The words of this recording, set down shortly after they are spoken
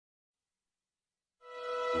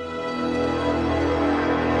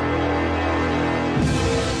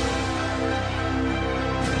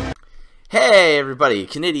Hey everybody,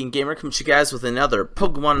 Canadian Gamer comes to you guys with another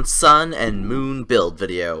Pokemon Sun and Moon build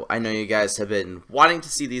video. I know you guys have been wanting to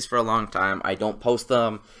see these for a long time. I don't post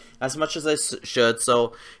them as much as I should,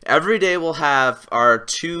 so every day we'll have our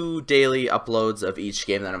 2 daily uploads of each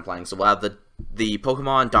game that I'm playing. So we'll have the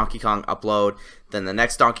Pokemon Donkey Kong upload, then the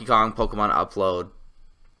next Donkey Kong Pokemon upload,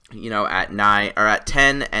 you know, at 9 or at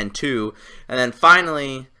 10 and 2, and then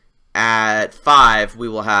finally at 5, we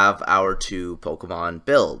will have our 2 Pokemon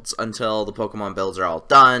builds until the Pokemon builds are all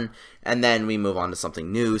done, and then we move on to something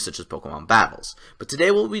new, such as Pokemon battles. But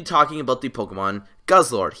today we'll be talking about the Pokemon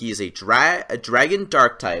Guzzlord. He is a Dragon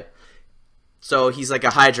Dark type, so he's like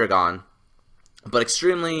a Hydreigon, but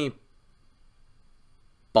extremely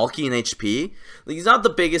bulky in HP. Like, he's not the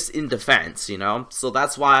biggest in defense, you know, so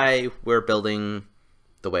that's why we're building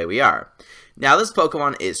the way we are. Now, this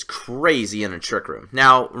Pokemon is crazy in a Trick Room.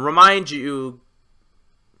 Now, remind you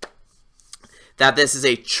that this is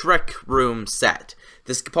a Trick Room set.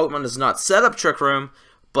 This Pokemon does not set up Trick Room,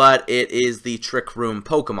 but it is the Trick Room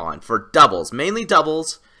Pokemon for doubles. Mainly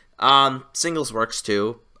doubles. Singles works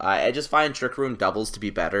too. I just find Trick Room doubles to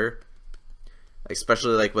be better,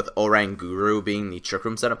 especially like with Oranguru being the Trick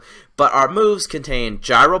Room setup. But our moves contain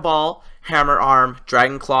Gyro Ball, Hammer Arm,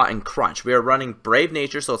 Dragon Claw, and Crunch. We are running Brave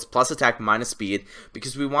Nature, so it's plus attack minus speed,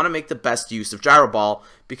 because we want to make the best use of Gyro Ball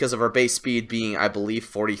because of our base speed being, I believe,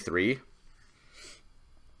 43.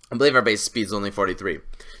 I believe our base speed is only 43.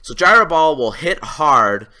 So Gyro Ball will hit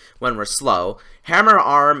hard when we're slow. Hammer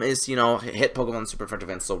Arm is, you know, hit Pokemon super effective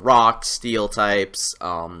against, so rock, steel types,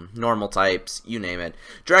 normal types, you name it.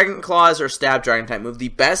 Dragon Claw is our stab dragon type move, the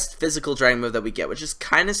best physical dragon move that we get, which is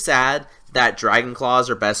kind of sad that Dragon Claw is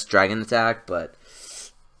our best dragon attack, but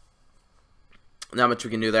not much we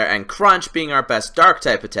can do there. And Crunch being our best dark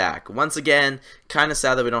type attack. Once again, kind of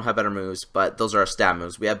sad that we don't have better moves, but those are our stab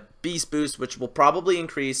moves. We have Beast Boost, which will probably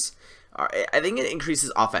increase, I think it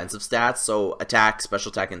increases offensive stats, so attack,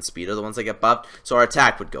 special attack, and speed are the ones that get buffed, so our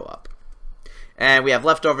attack would go up. And we have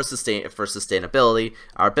leftover for sustainability.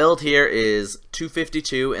 Our build here is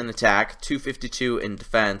 252 in attack, 252 in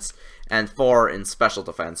defense, and 4 in special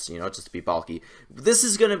defense, you know, just to be bulky. This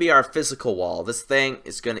is going to be our physical wall. This thing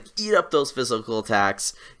is going to eat up those physical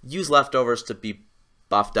attacks, use leftovers to be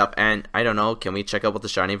buffed up, and I don't know, can we check out what the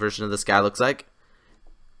shiny version of this guy looks like?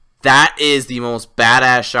 That is the most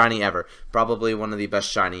badass shiny ever. Probably one of the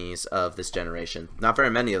best shinies of this generation. Not very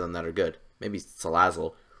many of them that are good. Maybe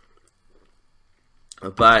Salazzle.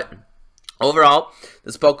 But overall,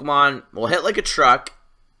 this Pokemon will hit like a truck,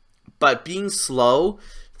 but being slow,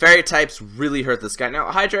 Fairy types really hurt this guy.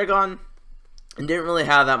 Now, Hydreigon didn't really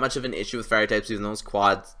have that much of an issue with Fairy types, even though it's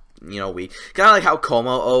quad, you know, weak. Kind of like how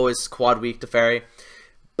Como is quad weak to Fairy.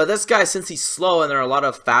 But this guy, since he's slow, and there are a lot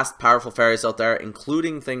of fast, powerful fairies out there,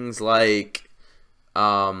 including things like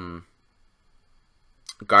Gardevoir.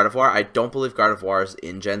 I don't believe Gardevoir is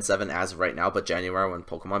in Gen 7 as of right now, but January when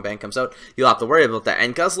Pokemon Bank comes out, you'll have to worry about that.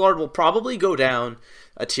 And Guzzlord will probably go down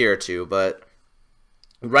a tier or 2, but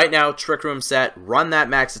right now, Trick Room set, run that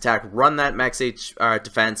max attack, run that max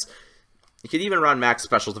defense. You could even run max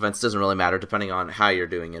special defense, doesn't really matter depending on how you're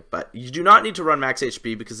doing it, but you do not need to run max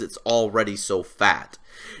HP because it's already so fat.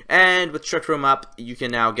 And with Trick Room up, you can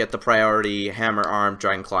now get the priority Hammer Arm,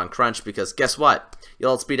 Dragon Claw, and Crunch, because guess what?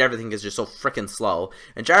 You'll outspeed everything because you're so freaking slow.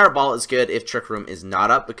 And Gyro Ball is good if Trick Room is not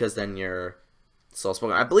up, because then you're slow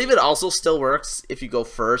spoken. I believe it also still works if you go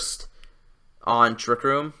first on Trick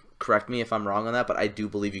Room. Correct me if I'm wrong on that, but I do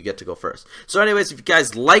believe you get to go first. So anyways, if you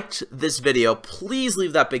guys liked this video, please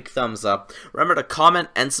leave that big thumbs up. Remember to comment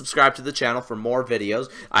and subscribe to the channel for more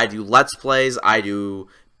videos. I do Let's Plays, I do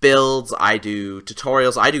builds, I do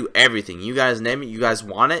tutorials, I do everything. You guys name it, you guys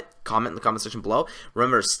want it, comment in the comment section below.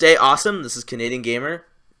 Remember to stay awesome. This is Canadian Gamer.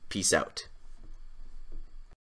 Peace out.